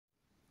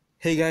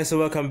Hey guys, so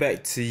welcome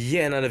back to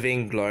yet another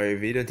Vainglory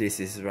video. This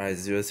is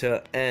Rise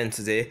here, and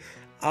today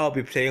I'll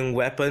be playing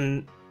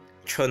weapon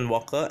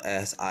Churnwalker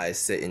as I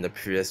said in the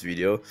previous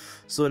video.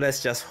 So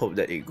let's just hope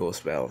that it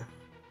goes well.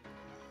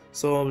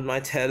 So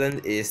my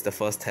talent is the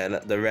first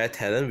talent, the rare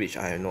talent, which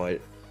I have no idea.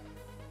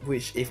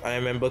 Which, if I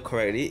remember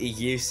correctly, it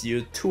gives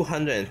you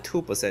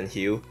 202%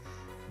 heal,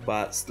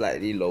 but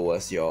slightly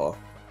lowers your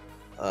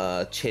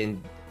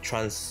chain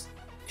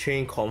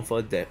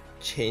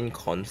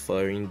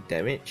conferring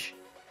damage,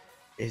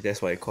 if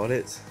that's what I call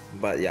it.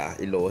 But yeah,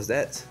 it lowers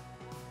that.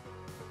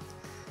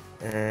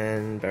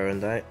 And Baron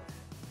died.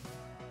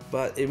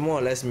 But it more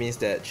or less means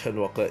that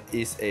Churnwalker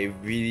is a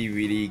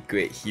really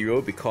great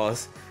hero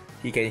because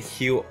he can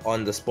heal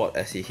on the spot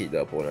as he hit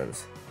the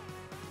opponents.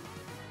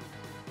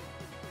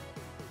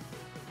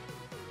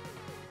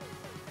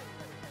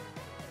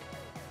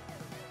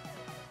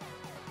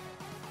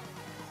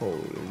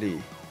 Holy.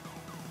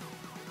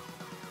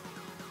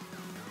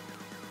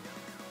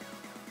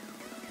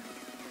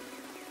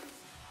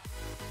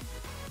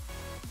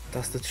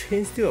 Does the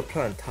chain still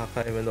apply on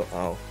Taka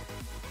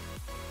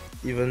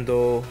even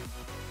though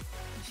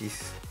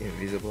he's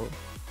invisible?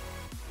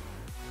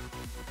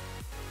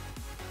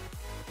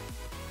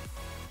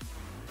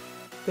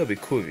 That'd be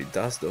cool if it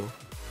does though.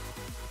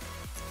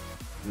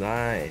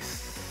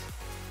 Nice.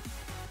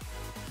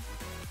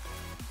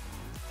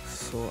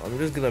 So I'm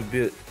just gonna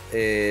build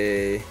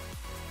a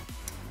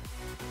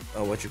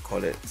what you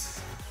call it?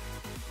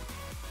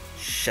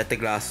 Shatter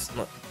glass,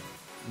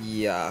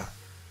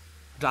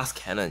 glass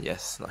cannon,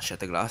 yes, not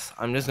shatter glass.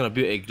 I'm just gonna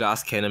build a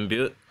glass cannon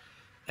build,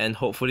 and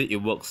hopefully it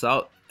works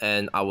out,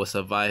 and I will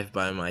survive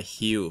by my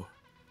heal,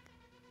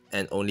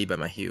 and only by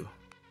my heal.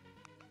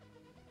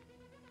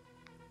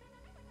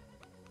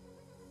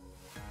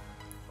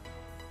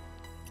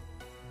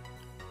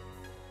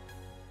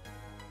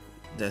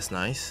 That's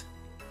nice.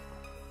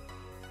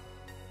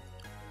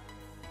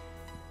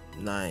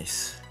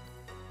 Nice.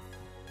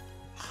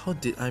 How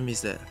did I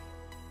miss that?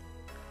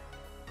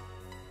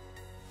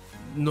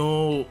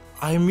 No,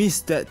 I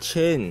missed that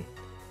chain.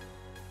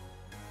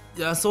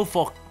 Yeah, so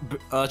for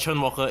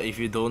Churnwalker, if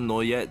you don't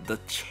know yet, the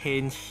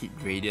chain hit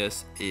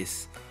radius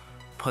is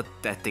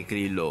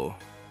pathetically low.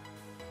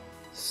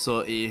 So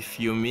if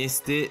you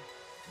missed it,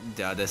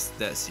 yeah,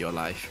 that's your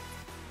life.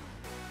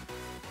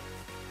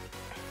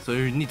 So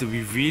you need to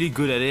be really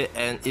good at it,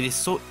 and it is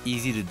so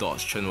easy to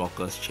dodge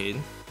Churnwalker's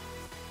chain,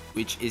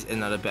 which is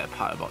another bad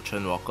part about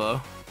Churnwalker.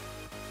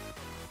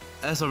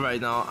 As of right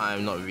now,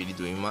 I'm not really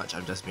doing much.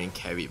 I'm just being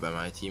carried by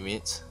my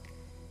teammates.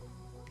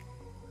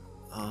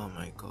 Oh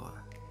my god.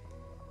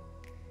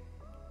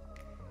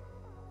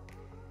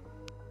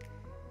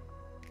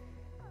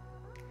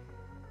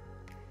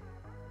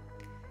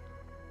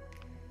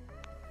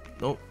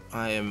 Nope,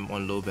 I am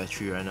on low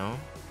battery right now.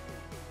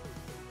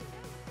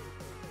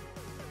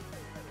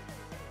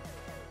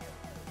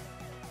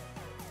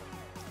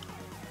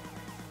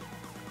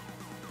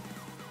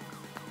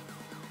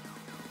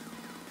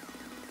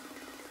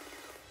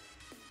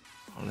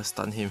 Let's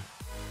stun him.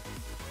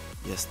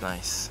 Yes,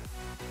 nice.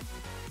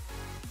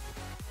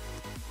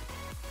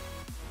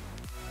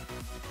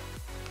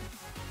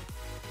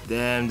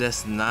 Damn,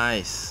 that's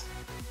nice.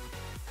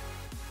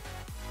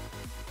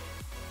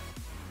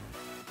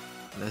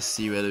 Let's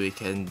see whether we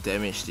can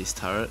damage this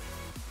turret.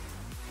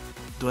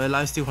 Do I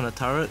lifesteal on the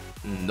turret?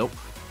 Nope.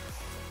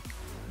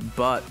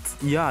 But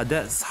yeah,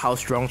 that's how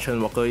strong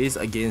Churnwalker is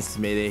against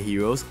melee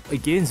heroes.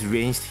 Against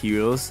ranged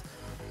heroes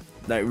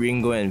like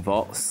Ringo and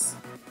Vox,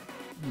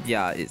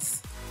 yeah,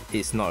 it's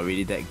not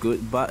really that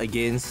good, but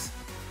against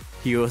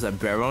heroes like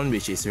Baron,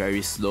 which is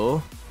very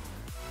slow,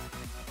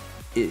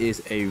 it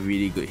is a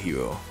really good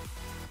hero.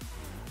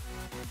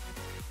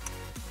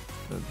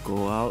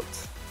 Go out.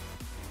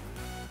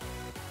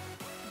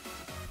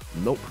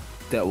 Nope,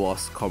 that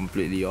was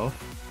completely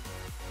off.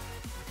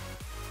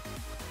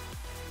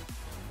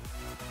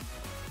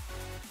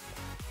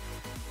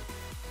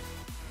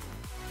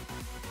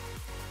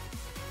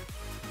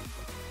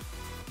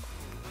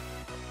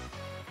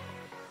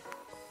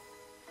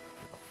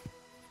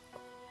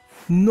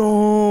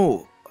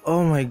 No!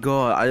 Oh my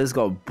god, I just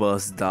got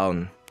burst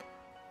down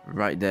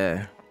right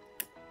there.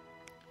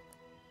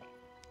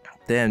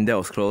 Damn, that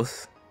was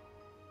close.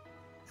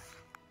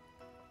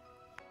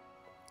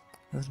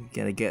 Let's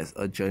gonna get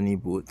a journey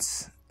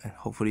boots, and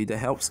hopefully that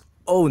helps.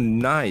 Oh,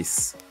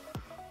 nice!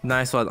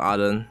 Nice one,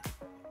 Arden.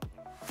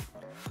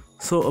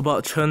 So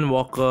about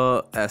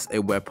Churnwalker as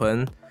a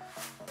weapon,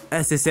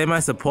 as a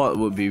semi-support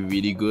would be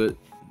really good.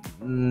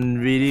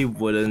 Really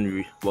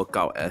wouldn't work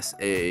out as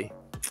a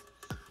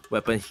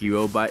weapon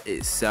hero by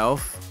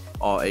itself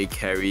or a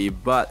carry,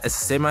 but as a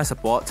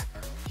semi-support,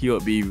 he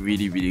would be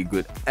really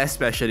good,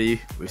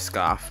 especially with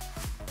Scarf.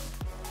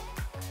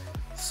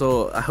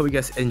 So I hope you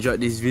guys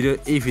enjoyed this video.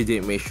 If you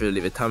did, make sure to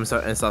leave a thumbs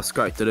up and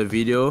subscribe to the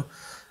video,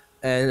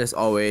 and as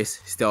always,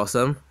 stay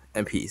awesome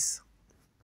and peace.